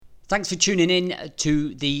Thanks for tuning in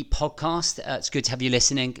to the podcast. It's good to have you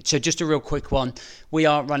listening. So just a real quick one. We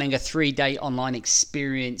are running a 3-day online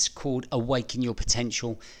experience called Awaken Your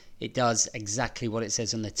Potential. It does exactly what it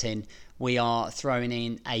says on the tin. We are throwing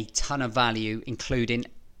in a ton of value, including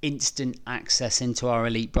instant access into our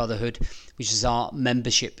Elite Brotherhood, which is our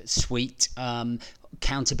membership suite,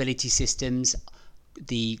 accountability systems,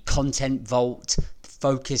 the content vault,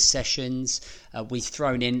 focus sessions. We've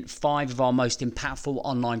thrown in 5 of our most impactful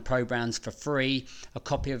online programs for free, a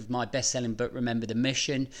copy of my best-selling book, Remember the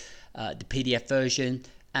Mission, the PDF version,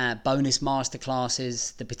 bonus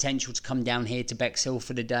masterclasses, the potential to come down here to Bexhill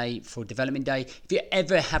for the day, for Development Day. If you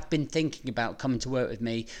ever have been thinking about coming to work with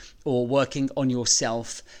me or working on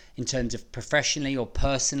yourself in terms of professionally or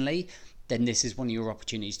personally, then this is one of your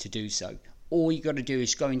opportunities to do so. All you got to do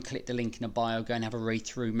is go and click the link in the bio, go and have a read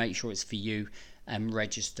through, make sure it's for you, and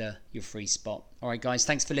register your free spot. All right, guys,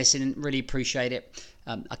 thanks for listening. Really appreciate it.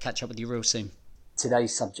 I'll catch up with you real soon.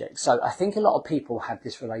 Today's subject. So I think a lot of people have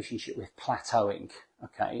this relationship with plateauing,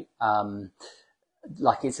 okay?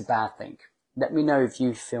 Like it's a bad thing. Let me know if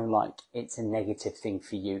you feel like it's a negative thing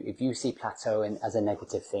for you. If you see plateauing as a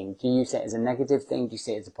negative thing, do you see it as a negative thing? Do you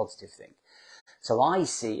see it as a positive thing? So I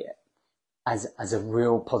see it as a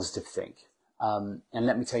real positive thing. And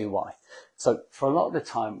let me tell you why. So for a lot of the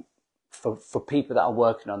time, for people that are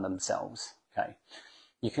working on themselves, okay,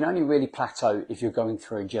 you can only really plateau if you're going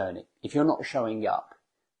through a journey. If you're not showing up,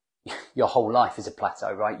 your whole life is a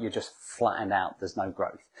plateau, right? You're just flattened out. There's no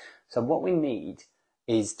growth. So what we need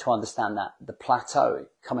is to understand that the plateau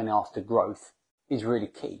coming after growth is really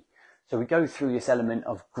key. So we go through this element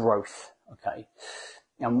of growth, okay,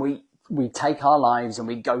 and we take our lives and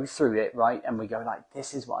we go through it, right? And we go like,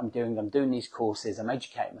 this is what I'm doing these courses, I'm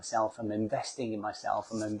educating myself, I'm investing in myself,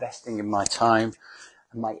 I'm investing in my time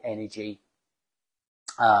and my energy.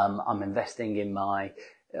 I'm investing in my,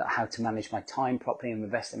 how to manage my time properly, I'm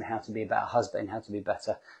investing in how to be a better husband, how to be a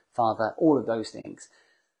better father, all of those things.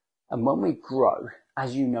 And when we grow,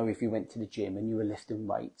 as you know, if you went to the gym and you were lifting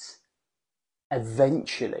weights,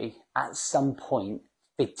 eventually at some point,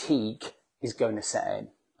 fatigue is going to set in,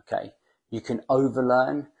 okay? You can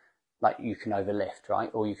overlearn, like you can overlift, right?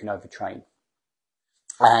 Or you can overtrain.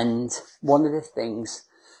 And one of the things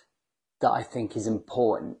that I think is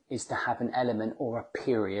important is to have an element or a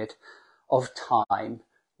period of time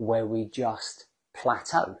where we just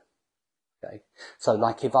plateau. Okay. So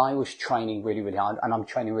like if I was training really, really hard, and I'm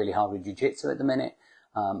training really hard with jiu-jitsu at the minute,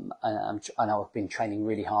 and I've been training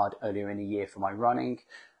really hard earlier in the year for my running.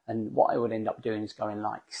 And what I would end up doing is going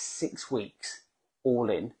like 6 weeks all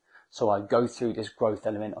in. So I go through this growth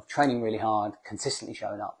element of training really hard, consistently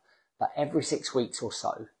showing up. But every 6 weeks or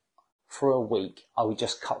so, for a week, I would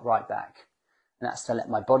just cut right back. And that's to let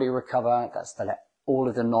my body recover. That's to let all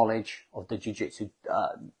of the knowledge of the jiu-jitsu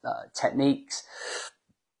techniques,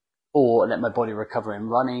 or let my body recover in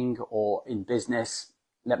running or in business,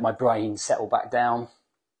 let my brain settle back down.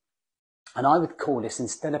 And I would call this,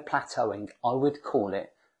 instead of plateauing, I would call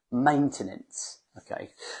it maintenance.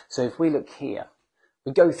 Okay. So if we look here,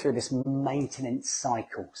 we go through this maintenance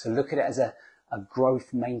cycle. So look at it as a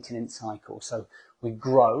growth maintenance cycle. So we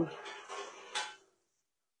grow,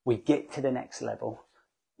 we get to the next level,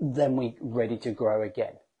 then we're ready to grow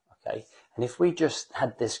again. Okay. And if we just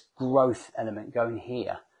had this growth element going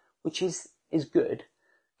here, which is good,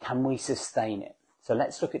 can we sustain it? So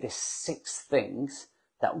let's look at the 6 things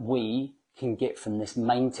that we can get from this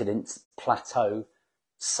maintenance plateau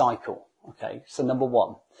cycle. Okay. So number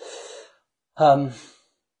 1,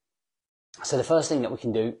 so the first thing that we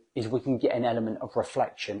can do is we can get an element of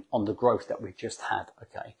reflection on the growth that we've just had.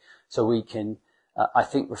 Okay. So we can, I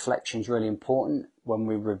think reflection is really important. When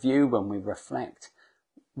we review, when we reflect,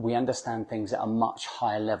 we understand things at a much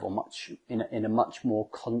higher level, in a much more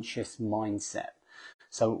conscious mindset.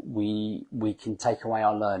 So we can take away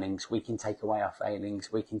our learnings, we can take away our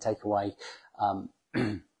failings, we can take away,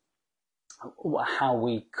 how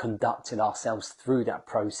we conducted ourselves through that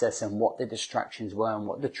process and what the distractions were and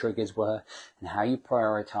what the triggers were and how you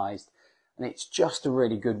prioritized. And it's just a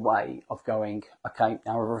really good way of going, okay,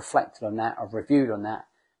 now I've reflected on that, I've reviewed on that,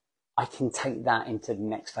 I can take that into the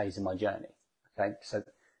next phase of my journey. Okay, so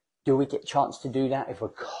do we get a chance to do that if we're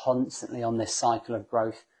constantly on this cycle of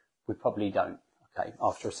growth? We probably don't. Okay,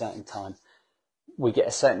 after a certain time, we get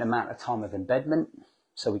a certain amount of time of embedment.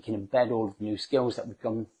 So we can embed all of the new skills that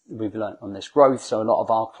we've learned on this growth. So a lot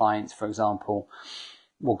of our clients, for example,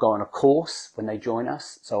 will go on a course when they join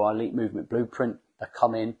us. So our Elite Movement Blueprint, they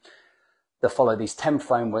come in, they follow these 10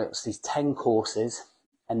 frameworks, these 10 courses,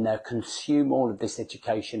 and they'll consume all of this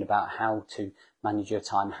education about how to manage your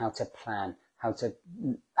time, how to plan, how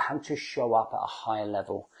to show up at a higher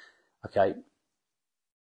level. Okay.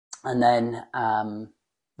 And then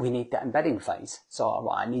we need that embedding phase. So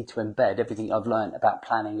I need to embed everything I've learned about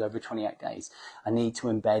planning over 28 days. I need to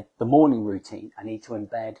embed the morning routine. I need to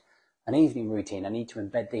embed an evening routine. I need to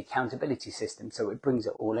embed the accountability system. So it brings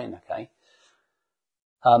it all in. Okay.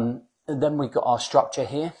 And then we've got our structure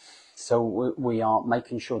here. So we are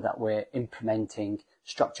making sure that we're implementing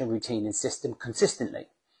structure, routine, and system consistently.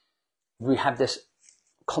 We have this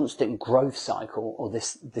constant growth cycle, or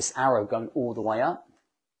this arrow going all the way up.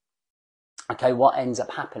 Okay, what ends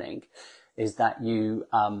up happening is that you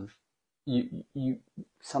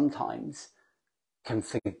sometimes can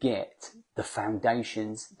forget the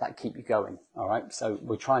foundations that keep you going. All right, so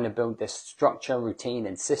we're trying to build this structure, routine,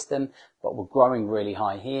 and system, but we're growing really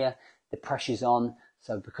high here. The pressure's on,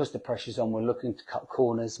 so because the pressure's on, we're looking to cut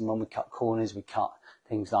corners, and when we cut corners, we cut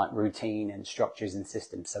things like routine and structures and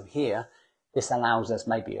systems. So here, this allows us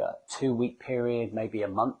maybe a 2-week period, maybe a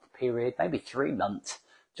month period, maybe 3 months,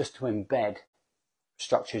 just to embed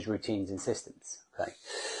structures, routines, and systems. Okay.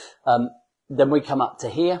 Then we come up to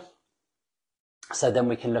here. So then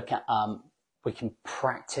we can look at, we can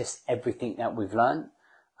practice everything that we've learned.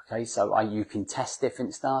 Okay. So you can test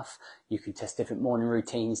different stuff. You can test different morning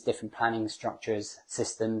routines, different planning structures,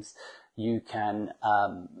 systems. You can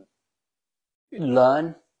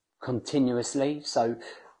learn continuously. So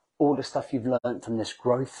all the stuff you've learned from this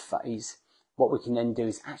growth phase, what we can then do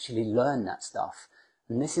is actually learn that stuff.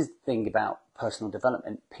 And this is the thing about personal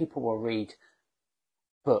development. People will read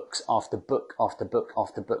books after book after book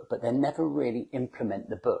after book, but they never really implement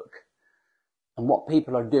the book. And what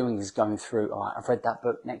people are doing is going through, all right, I've read that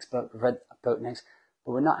book, next book, I've read that book, next,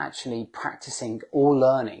 but we're not actually practicing or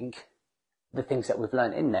learning the things that we've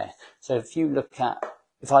learned in there. So if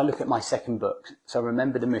I look at my second book, so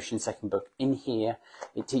Remember the Mission, second book, in here,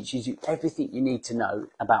 it teaches you everything you need to know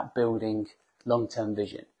about building long-term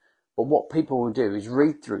vision. But what people will do is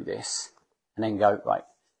read through this and then go, right,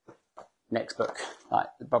 next book, right,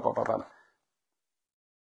 blah, blah, blah, blah.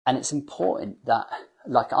 And it's important that,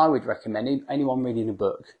 like I would recommend anyone reading a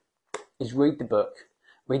book, is read the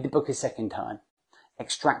book a second time,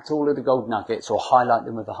 extract all of the gold nuggets or highlight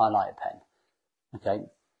them with a highlighter pen. Okay.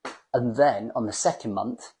 And then on the second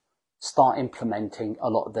month, start implementing a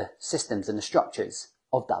lot of the systems and the structures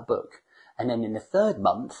of that book. And then in the third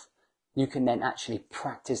month, you can then actually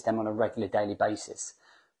practice them on a regular daily basis.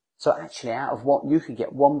 So actually out of what you could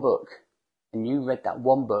get one book, and you read that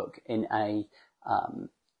one book in a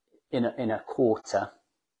quarter,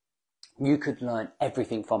 you could learn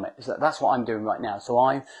everything from it. So that's what I'm doing right now. So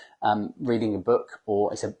I'm reading a book,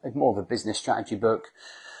 or it's more of a business strategy book.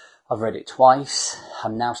 I've read it twice.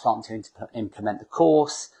 I'm now starting to implement the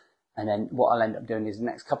course. And then what I'll end up doing is the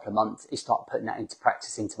next couple of months is start putting that into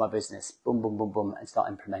practice into my business. Boom, boom, boom, boom, and start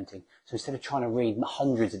implementing. So instead of trying to read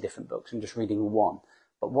hundreds of different books, I'm just reading one.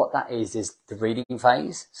 But what that is the reading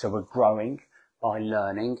phase. So we're growing by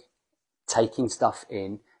learning, taking stuff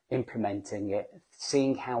in, implementing it,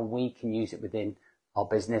 seeing how we can use it within our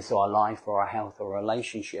business or our life or our health or our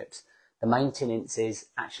relationships. The maintenance is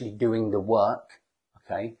actually doing the work,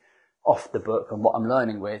 okay, off the book and what I'm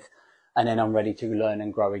learning with. And then I'm ready to learn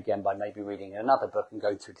and grow again by maybe reading another book and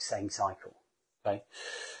going through the same cycle. Okay.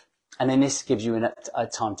 And then this gives you a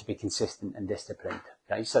time to be consistent and disciplined.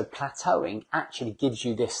 Okay. So plateauing actually gives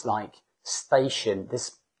you this like station,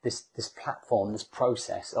 this platform, this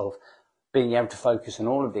process of being able to focus on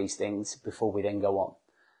all of these things before we then go on.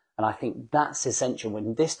 And I think that's essential.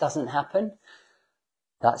 When this doesn't happen,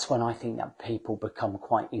 that's when I think that people become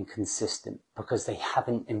quite inconsistent because they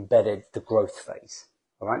haven't embedded the growth phase.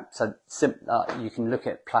 All right. So you can look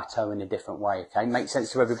at plateau in a different way. Okay. Make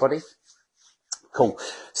sense to everybody? Cool.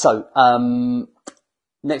 So,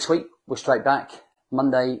 next week we're straight back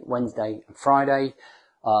Monday, Wednesday and Friday.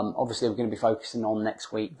 Obviously we're going to be focusing on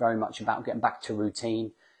next week very much about getting back to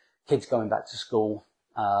routine, kids going back to school,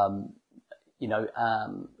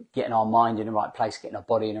 getting our mind in the right place, getting our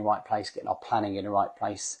body in the right place, getting our planning in the right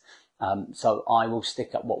place. So I will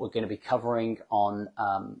stick up what we're going to be covering on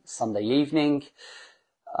Sunday evening.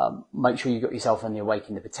 Make sure you got yourself on the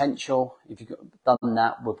Awaken the Potential. If you've done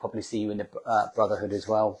that, we'll probably see you in the Brotherhood as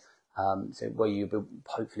well. So where you'll be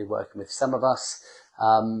hopefully working with some of us.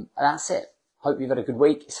 And that's it. Hope you've had a good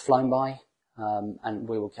week. It's flown by. And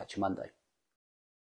we will catch you Monday.